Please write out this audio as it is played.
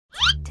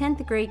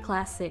10th grade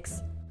class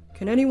 6.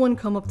 Can anyone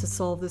come up to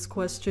solve this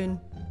question?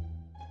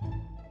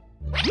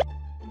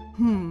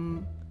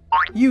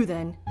 You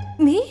then.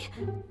 Me?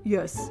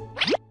 Yes.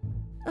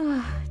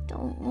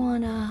 Don't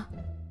wanna...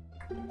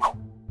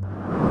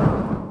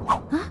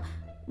 Huh?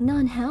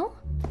 Nan Hao?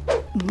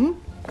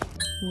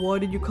 Why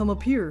did you come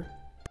up here?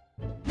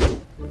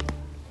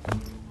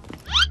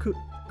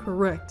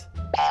 Correct.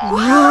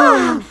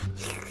 Wow!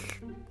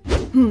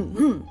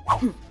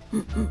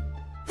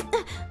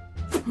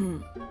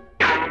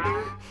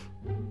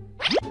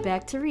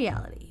 Back to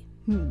reality.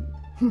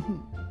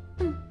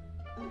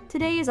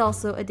 Today is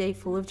also a day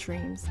full of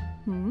dreams.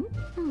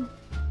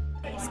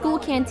 School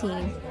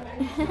canteen.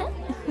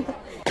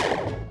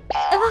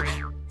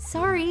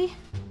 Sorry.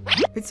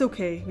 It's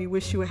okay. We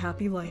wish you a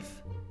happy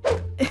life.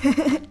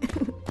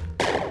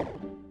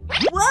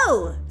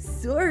 Whoa!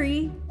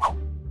 Sorry.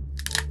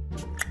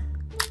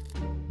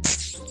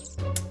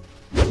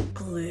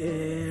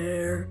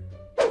 Claire.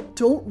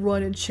 Don't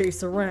run and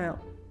chase around.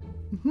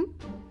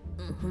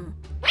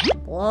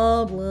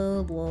 Blah,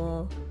 blah,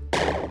 blah.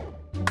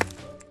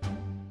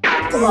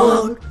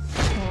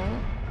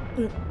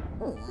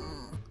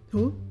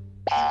 Huh?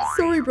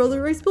 Sorry,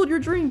 brother. I spilled your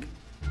drink.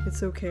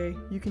 It's okay.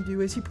 You can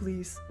do as you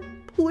please.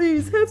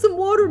 Please, have some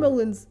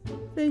watermelons.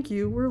 Thank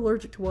you. We're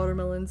allergic to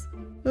watermelons.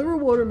 Remember,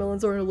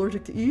 watermelons aren't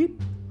allergic to eat?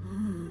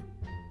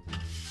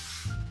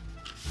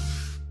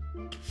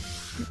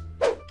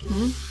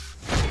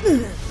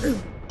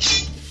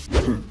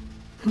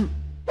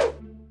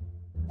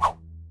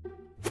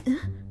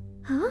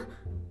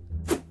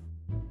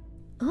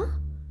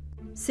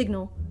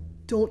 Signal.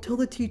 Don't tell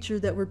the teacher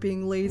that we're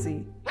being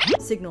lazy.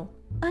 Signal.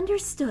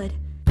 Understood.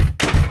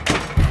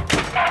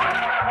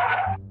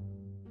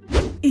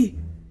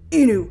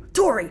 Inu,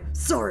 Tori,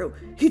 Saru,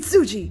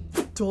 Hitsuji.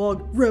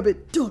 Dog,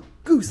 rabbit, duck,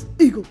 goose,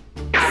 eagle.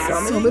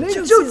 Summoning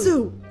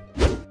Jutsu!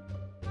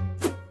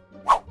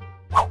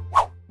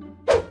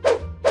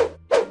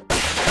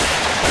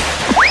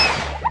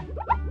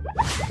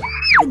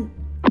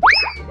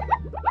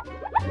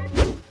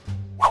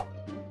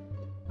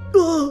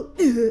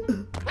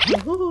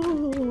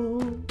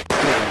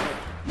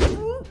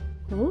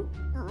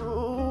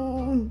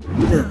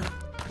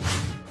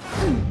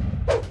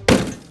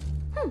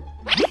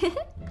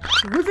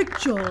 Terrific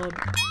job!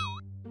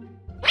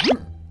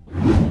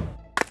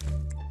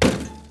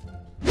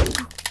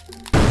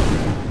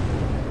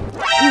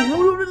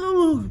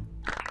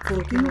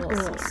 Fucking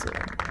awesome.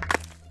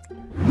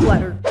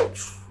 Platter.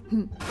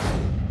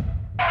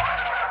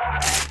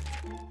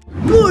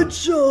 Good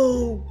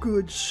show!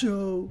 Good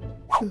show.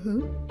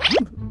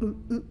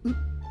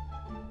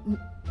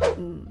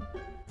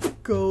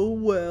 Go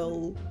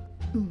well.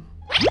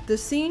 The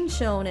scene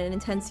shown an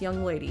intense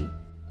young lady.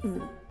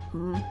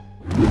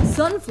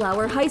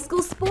 Sunflower High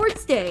School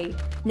Sports Day!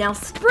 Now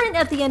sprint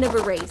at the end of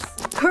a race.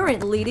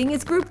 Current leading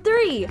is Group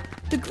 3.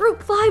 The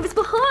Group 5 is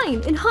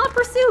behind in hot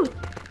pursuit.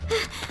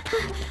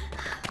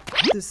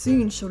 The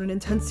scene showed an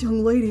intense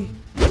young lady.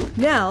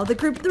 Now the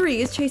Group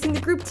 3 is chasing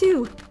the Group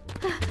 2.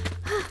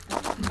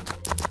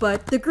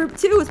 But the Group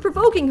 2 is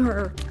provoking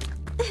her.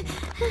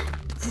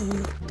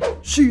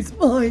 She's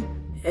mine.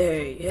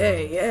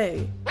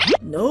 Hey.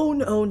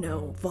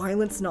 No.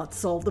 Violence not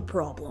solve the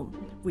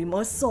problem. We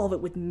must solve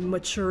it with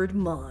matured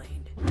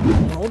mind.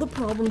 All the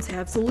problems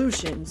have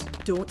solutions.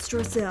 Don't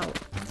stress out.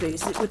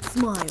 Face it with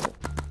smile.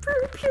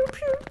 Pew, pew,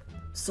 pew.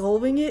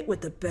 Solving it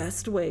with the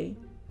best way.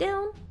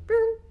 Down,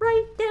 room,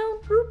 right,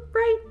 down, room,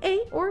 right,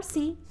 A or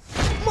C.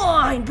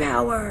 Mind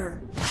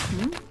power!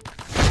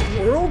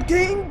 World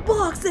Game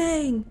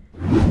Boxing!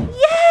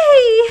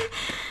 Yay!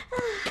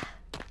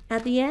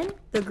 At the end,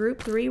 the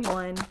Group 3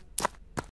 won.